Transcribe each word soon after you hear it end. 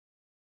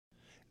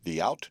The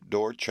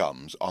Outdoor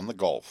Chums on the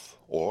Gulf,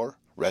 or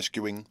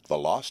Rescuing the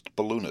Lost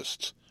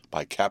Balloonists,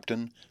 by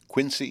Captain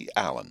Quincy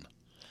Allen.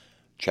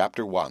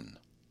 Chapter 1.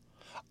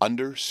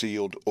 Under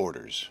Sealed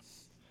Orders.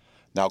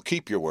 Now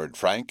keep your word,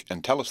 Frank,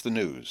 and tell us the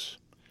news.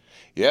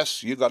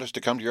 Yes, you got us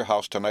to come to your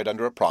house tonight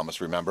under a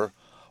promise, remember.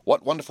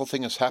 What wonderful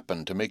thing has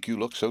happened to make you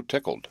look so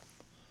tickled?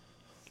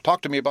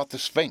 Talk to me about the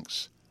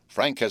Sphinx.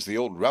 Frank has the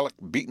old relic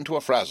beaten to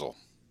a frazzle.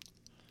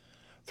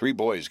 Three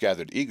boys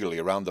gathered eagerly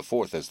around the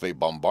fourth as they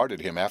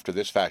bombarded him after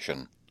this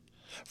fashion.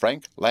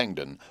 Frank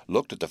Langdon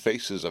looked at the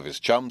faces of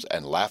his chums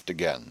and laughed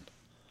again.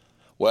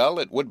 Well,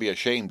 it would be a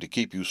shame to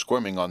keep you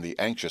squirming on the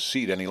anxious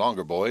seat any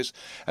longer, boys,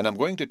 and I'm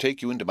going to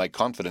take you into my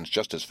confidence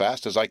just as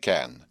fast as I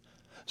can.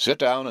 Sit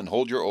down and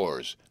hold your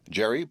oars.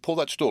 Jerry, pull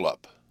that stool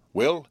up.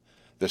 Will,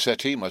 the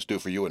settee must do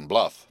for you and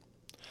Bluff.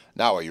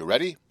 Now are you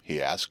ready?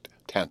 He asked,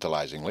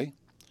 tantalizingly.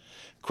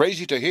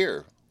 Crazy to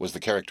hear, was the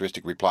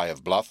characteristic reply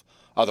of Bluff,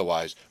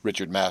 otherwise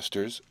Richard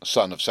Masters,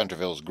 son of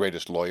Centerville's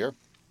greatest lawyer.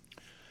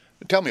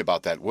 Tell me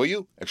about that, will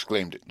you?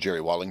 Exclaimed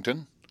Jerry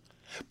Wallington.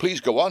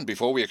 Please go on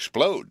before we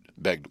explode,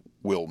 begged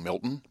Will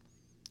Milton.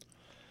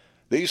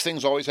 These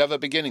things always have a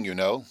beginning, you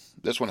know.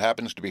 This one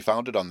happens to be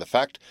founded on the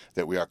fact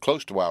that we are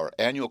close to our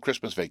annual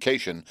Christmas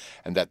vacation,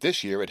 and that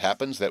this year it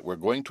happens that we're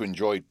going to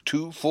enjoy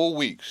 2 full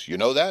weeks. You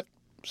know that?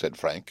 Said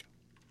Frank.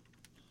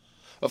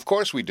 Of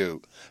course we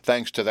do,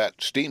 thanks to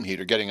that steam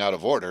heater getting out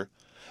of order.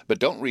 But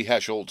don't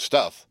rehash old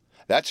stuff.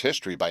 That's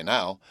history by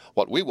now.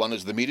 What we want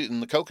is the meat in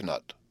the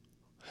coconut.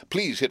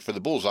 Please hit for the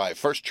bullseye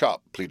first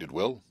chop, pleaded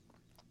Will.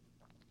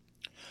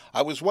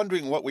 I was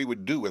wondering what we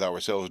would do with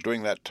ourselves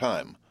during that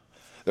time.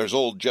 There's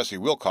old Jesse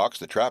Wilcox,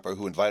 the trapper,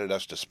 who invited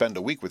us to spend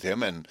a week with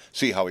him and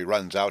see how he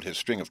runs out his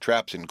string of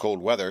traps in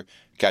cold weather,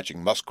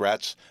 catching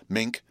muskrats,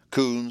 mink,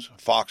 coons,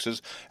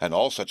 foxes, and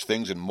all such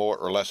things in more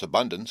or less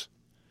abundance.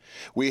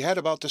 We had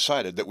about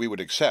decided that we would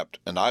accept,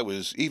 and I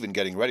was even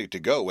getting ready to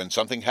go when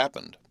something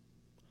happened.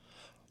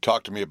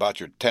 Talk to me about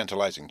your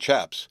tantalizing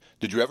chaps.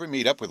 Did you ever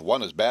meet up with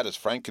one as bad as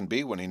Frank can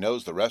be when he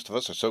knows the rest of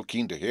us are so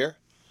keen to hear?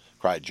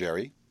 Cried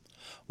Jerry.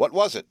 What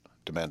was it?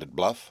 Demanded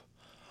Bluff.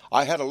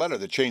 I had a letter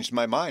that changed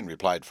my mind,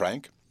 replied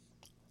Frank.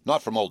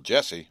 Not from old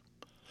Jesse.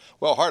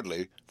 Well,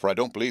 hardly, for I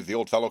don't believe the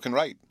old fellow can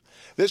write.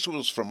 This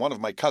was from one of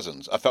my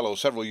cousins, a fellow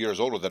several years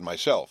older than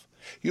myself.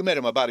 You met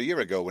him about a year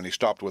ago when he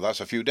stopped with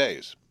us a few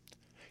days.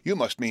 You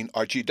must mean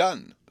Archie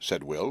Dunn,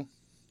 said Will.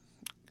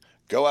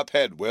 Go up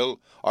head, Will.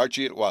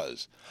 Archie it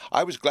was.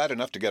 I was glad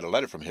enough to get a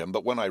letter from him,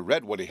 but when I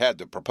read what he had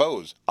to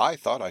propose, I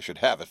thought I should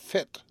have a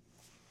fit.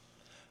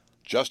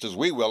 Just as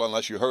we will,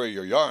 unless you hurry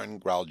your yarn,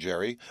 growled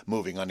Jerry,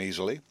 moving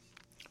uneasily.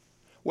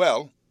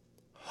 Well,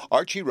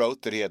 Archie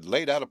wrote that he had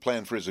laid out a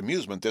plan for his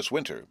amusement this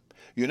winter.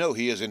 You know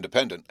he is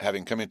independent,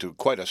 having come into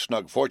quite a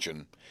snug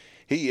fortune.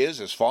 He is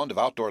as fond of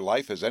outdoor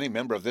life as any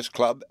member of this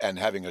club, and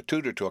having a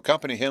tutor to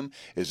accompany him,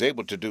 is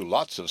able to do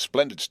lots of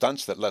splendid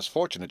stunts that less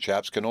fortunate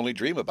chaps can only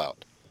dream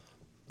about.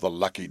 The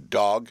lucky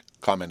dog,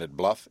 commented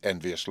Bluff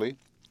enviously.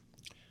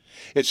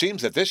 It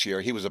seems that this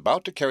year he was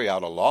about to carry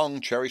out a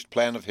long-cherished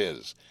plan of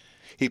his.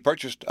 He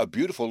purchased a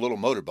beautiful little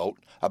motorboat,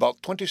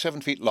 about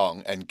 27 feet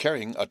long and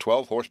carrying a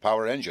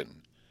 12-horsepower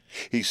engine.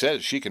 He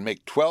says she can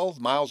make 12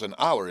 miles an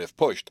hour if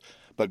pushed,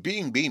 but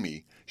being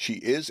beamy, she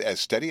is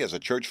as steady as a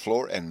church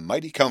floor and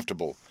mighty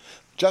comfortable,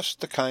 just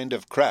the kind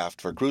of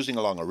craft for cruising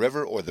along a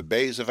river or the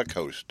bays of a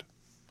coast.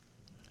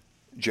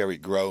 Jerry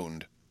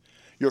groaned.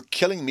 You're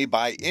killing me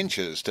by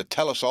inches to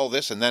tell us all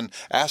this and then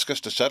ask us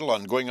to settle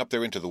on going up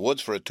there into the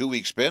woods for a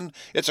 2-week spin.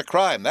 It's a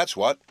crime, that's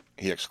what,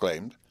 he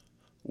exclaimed.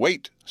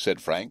 Wait,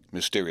 said Frank,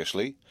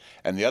 mysteriously,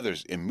 and the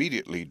others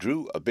immediately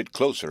drew a bit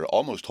closer,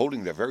 almost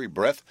holding their very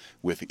breath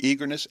with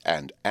eagerness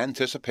and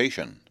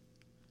anticipation.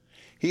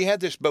 He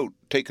had this boat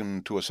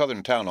taken to a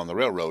southern town on the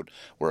railroad,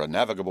 where a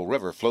navigable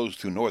river flows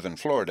through northern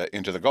Florida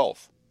into the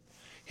Gulf.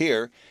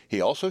 Here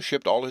he also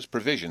shipped all his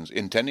provisions,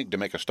 intending to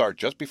make a start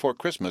just before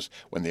Christmas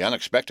when the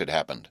unexpected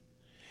happened.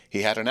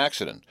 He had an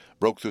accident,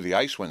 broke through the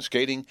ice when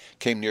skating,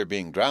 came near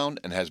being drowned,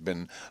 and has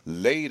been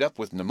laid up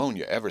with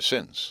pneumonia ever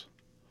since.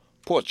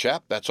 Poor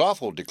chap, that's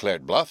awful,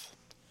 declared Bluff.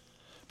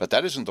 But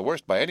that isn't the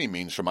worst by any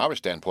means from our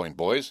standpoint,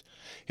 boys.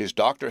 His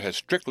doctor has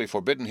strictly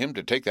forbidden him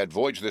to take that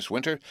voyage this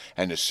winter,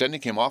 and is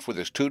sending him off with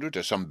his tutor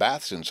to some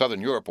baths in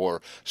southern Europe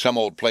or some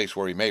old place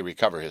where he may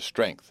recover his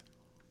strength.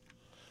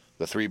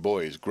 The three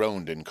boys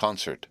groaned in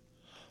concert.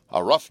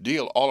 A rough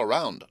deal all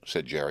around,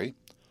 said Jerry.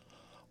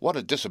 What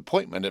a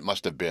disappointment it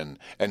must have been,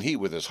 and he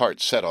with his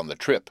heart set on the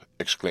trip,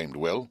 exclaimed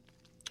Will.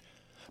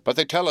 But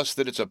they tell us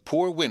that it's a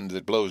poor wind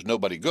that blows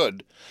nobody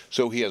good,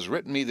 so he has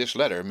written me this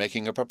letter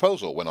making a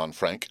proposal, went on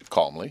Frank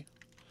calmly.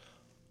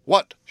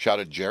 What?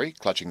 Shouted Jerry,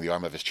 clutching the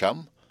arm of his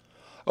chum.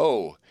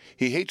 Oh,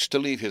 he hates to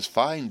leave his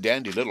fine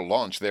dandy little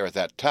launch there at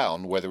that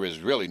town where there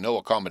is really no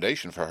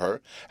accommodation for her,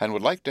 and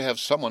would like to have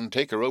someone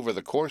take her over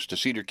the course to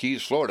Cedar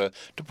Keys, Florida,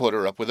 to put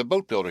her up with a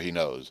boat builder he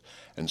knows.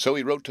 And so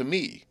he wrote to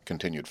me,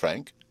 continued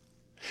Frank.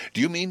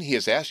 Do you mean he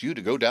has asked you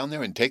to go down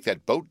there and take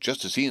that boat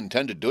just as he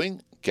intended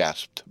doing?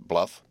 Gasped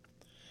Bluff.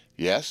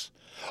 Yes,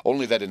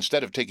 Only that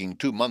instead of taking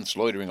 2 months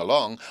loitering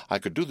along, I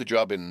could do the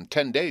job in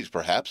 10 days,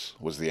 perhaps,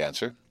 was the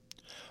answer.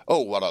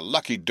 "Oh, what a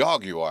lucky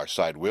dog you are,"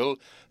 sighed Will.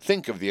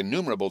 "Think of the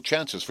innumerable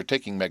chances for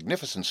taking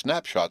magnificent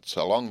snapshots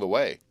along the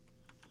way."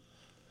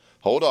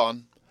 "Hold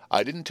on.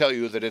 I didn't tell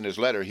you that in his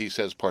letter he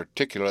says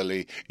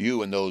particularly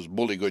you and those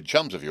bully good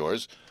chums of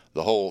yours,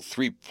 the whole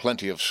 3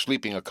 plenty of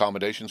sleeping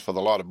accommodations for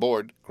the lot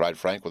aboard," cried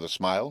Frank with a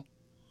smile.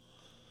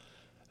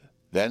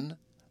 Then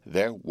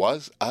there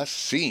was a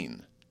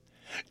scene.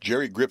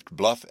 Jerry gripped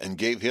Bluff and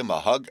gave him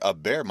a hug a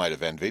bear might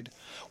have envied,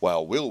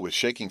 while Will was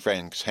shaking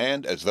Frank's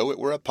hand as though it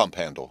were a pump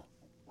handle.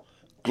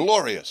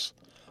 Glorious!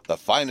 The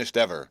finest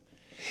ever.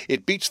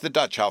 It beats the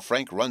Dutch how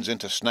Frank runs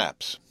into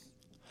snaps.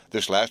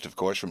 This last, of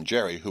course, from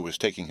Jerry, who was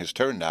taking his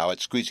turn now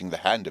at squeezing the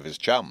hand of his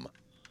chum.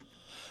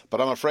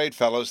 "But I'm afraid,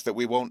 fellows, that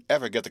we won't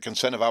ever get the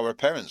consent of our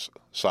parents,"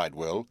 sighed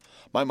Will.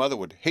 "My mother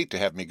would hate to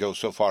have me go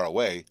so far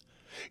away.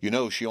 You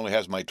know she only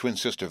has my twin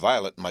sister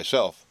Violet and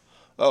myself.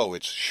 Oh,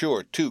 it's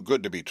sure too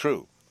good to be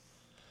true."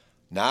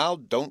 "Now,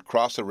 don't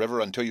cross the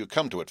river until you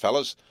come to it,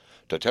 fellows.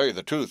 To tell you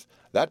the truth,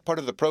 that part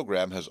of the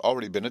program has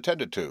already been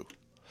attended to.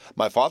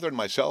 My father and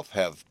myself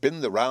have been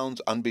the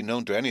rounds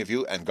unbeknown to any of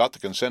you and got the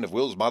consent of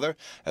Will's mother,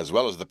 as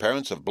well as the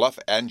parents of Bluff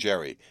and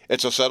Jerry.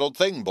 It's a settled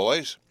thing,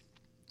 boys."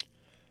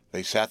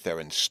 They sat there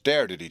and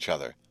stared at each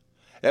other.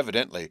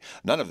 Evidently,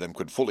 none of them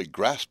could fully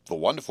grasp the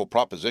wonderful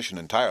proposition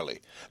entirely.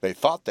 They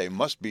thought they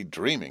must be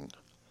dreaming.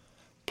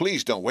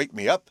 "Please don't wake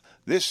me up.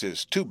 This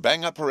is too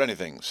bang-up for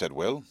anything," said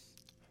Will.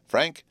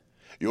 "Frank,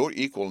 your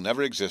equal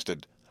never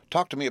existed.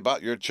 Talk to me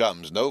about your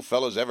chums. No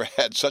fellows ever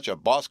had such a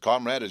boss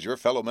comrade as your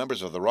fellow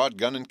members of the Rod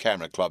Gun and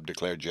Camera Club,"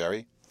 declared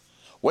Jerry.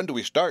 "When do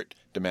we start?"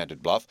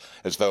 demanded Bluff,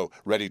 as though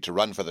ready to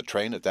run for the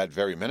train at that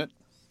very minute.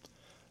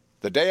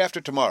 "The day after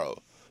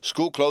tomorrow.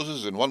 School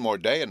closes in 1 more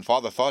day, and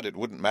Father thought it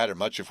wouldn't matter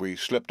much if we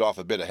slipped off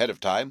a bit ahead of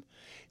time.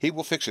 He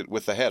will fix it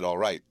with the head all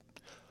right.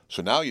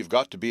 So now you've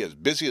got to be as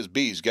busy as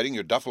bees getting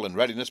your duffel in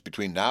readiness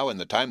between now and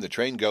the time the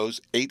train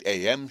goes, 8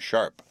 a.m.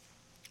 sharp.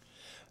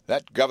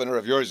 That governor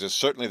of yours is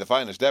certainly the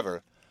finest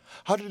ever.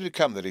 How did it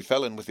come that he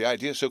fell in with the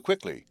idea so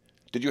quickly?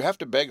 Did you have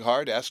to beg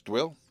hard?" asked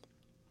Will.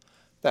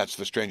 "That's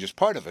the strangest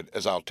part of it,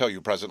 as I'll tell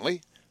you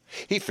presently.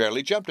 He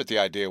fairly jumped at the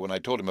idea when I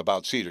told him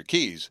about Cedar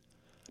Keys.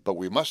 But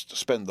we must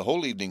spend the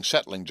whole evening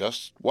settling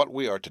just what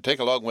we are to take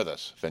along with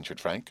us," ventured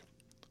Frank.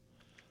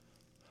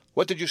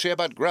 "What did you say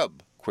about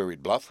grub?"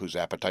 queried Bluff, whose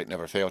appetite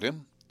never failed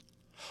him.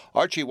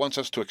 "Archie wants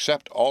us to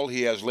accept all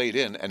he has laid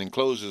in and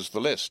encloses the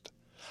list.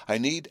 I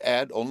need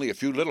add only a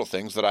few little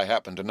things that I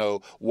happen to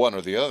know one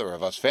or the other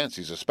of us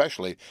fancies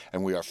especially,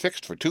 and we are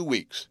fixed for 2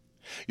 weeks.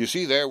 You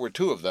see, there were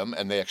 2 of them,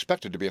 and they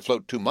expected to be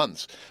afloat 2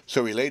 months,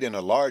 so he laid in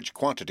a large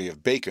quantity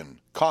of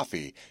bacon,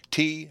 coffee,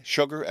 tea,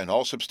 sugar, and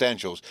all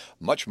substantials,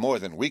 much more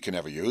than we can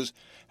ever use,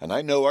 and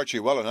I know Archie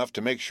well enough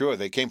to make sure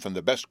they came from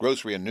the best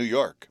grocery in New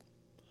York."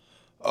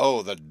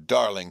 "Oh, the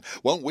darling!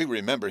 Won't we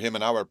remember him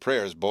in our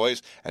prayers,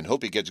 boys, and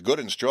hope he gets good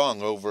and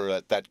strong over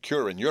at that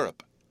cure in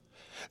Europe.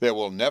 There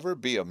will never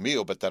be a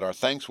meal but that our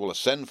thanks will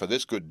ascend for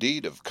this good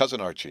deed of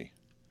Cousin Archie.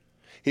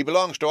 He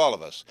belongs to all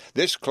of us.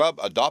 This club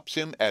adopts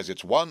him as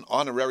its one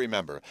honorary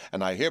member,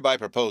 and I hereby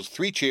propose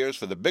 3 cheers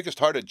for the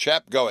biggest-hearted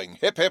chap going.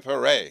 Hip, hip,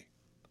 hooray!"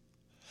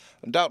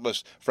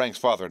 Doubtless Frank's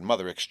father and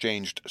mother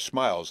exchanged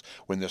smiles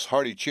when this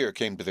hearty cheer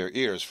came to their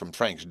ears from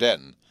Frank's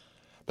den.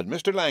 But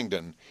Mr.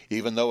 Langdon,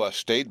 even though a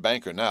staid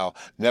banker now,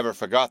 never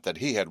forgot that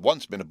he had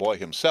once been a boy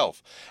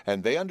himself,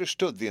 and they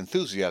understood the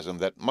enthusiasm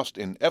that must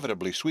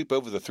inevitably sweep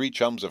over the 3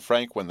 chums of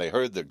Frank when they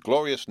heard the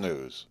glorious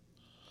news.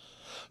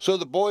 So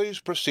the boys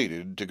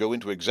proceeded to go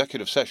into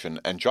executive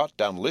session and jot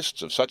down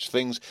lists of such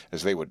things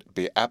as they would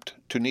be apt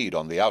to need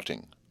on the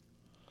outing.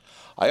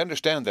 "I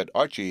understand that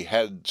Archie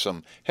had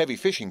some heavy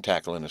fishing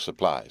tackle in his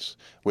supplies,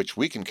 which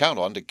we can count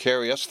on to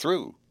carry us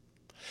through."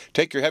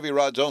 "Take your heavy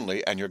rods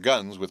only, and your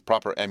guns with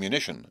proper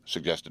ammunition,"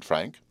 suggested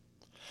Frank.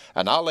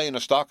 "And I'll lay in a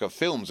stock of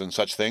films and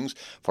such things,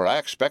 for I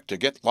expect to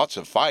get lots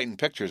of fine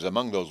pictures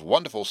among those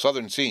wonderful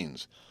southern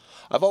scenes.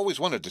 I've always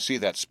wanted to see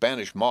that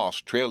Spanish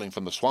moss trailing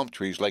from the swamp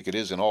trees like it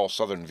is in all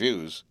southern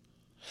views."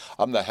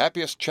 "I'm the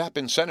happiest chap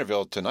in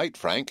Centerville tonight,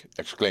 Frank,"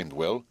 exclaimed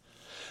Will.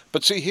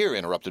 "But see here,"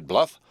 interrupted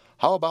Bluff,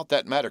 "how about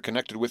that matter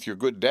connected with your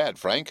good dad,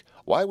 Frank?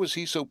 Why was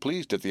he so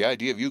pleased at the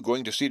idea of you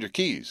going to Cedar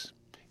Keys?"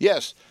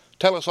 "Yes,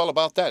 tell us all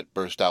about that,"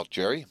 burst out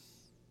Jerry.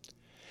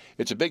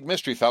 "It's a big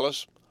mystery,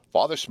 fellows.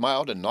 Father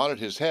smiled and nodded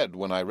his head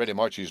when I read him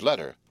Archie's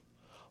letter.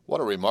 What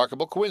a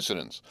remarkable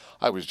coincidence.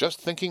 I was just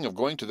thinking of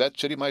going to that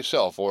city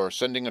myself, or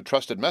sending a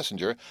trusted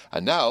messenger,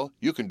 and now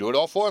you can do it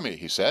all for me,"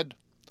 he said.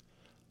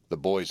 The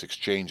boys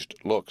exchanged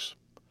looks.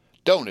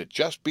 "Don't it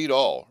just beat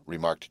all,"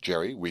 remarked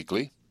Jerry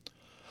weakly.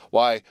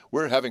 "Why,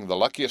 we're having the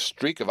luckiest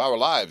streak of our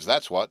lives,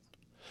 that's what.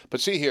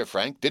 But see here,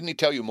 Frank, didn't he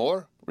tell you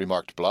more?"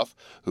 remarked Bluff,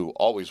 who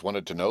always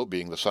wanted to know,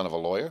 being the son of a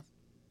lawyer.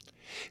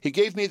 "He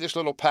gave me this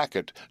little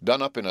packet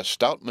done up in a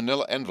stout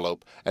manila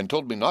envelope, and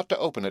told me not to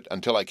open it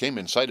until I came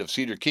in sight of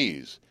Cedar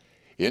Keys.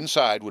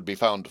 Inside would be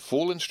found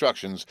full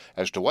instructions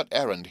as to what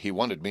errand he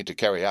wanted me to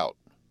carry out."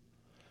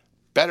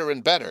 "Better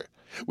and better.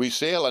 We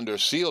sail under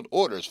sealed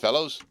orders,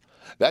 fellows.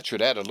 That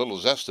should add a little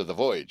zest to the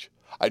voyage.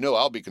 I know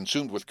I'll be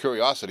consumed with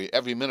curiosity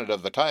every minute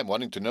of the time,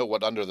 wanting to know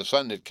what under the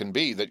sun it can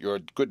be that your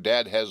good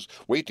dad has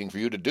waiting for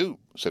you to do,"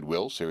 said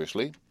Will,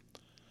 seriously.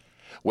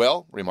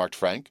 "Well," remarked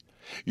Frank,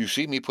 "you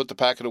see me put the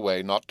packet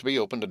away, not to be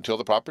opened until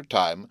the proper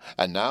time,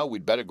 and now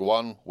we'd better go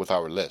on with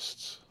our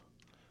lists."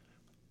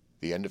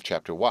 The end of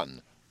Chapter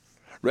 1.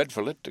 Read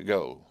for Lit to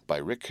Go by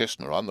Rick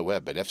Kistner on the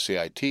web at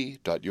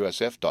fcit.usf.edu.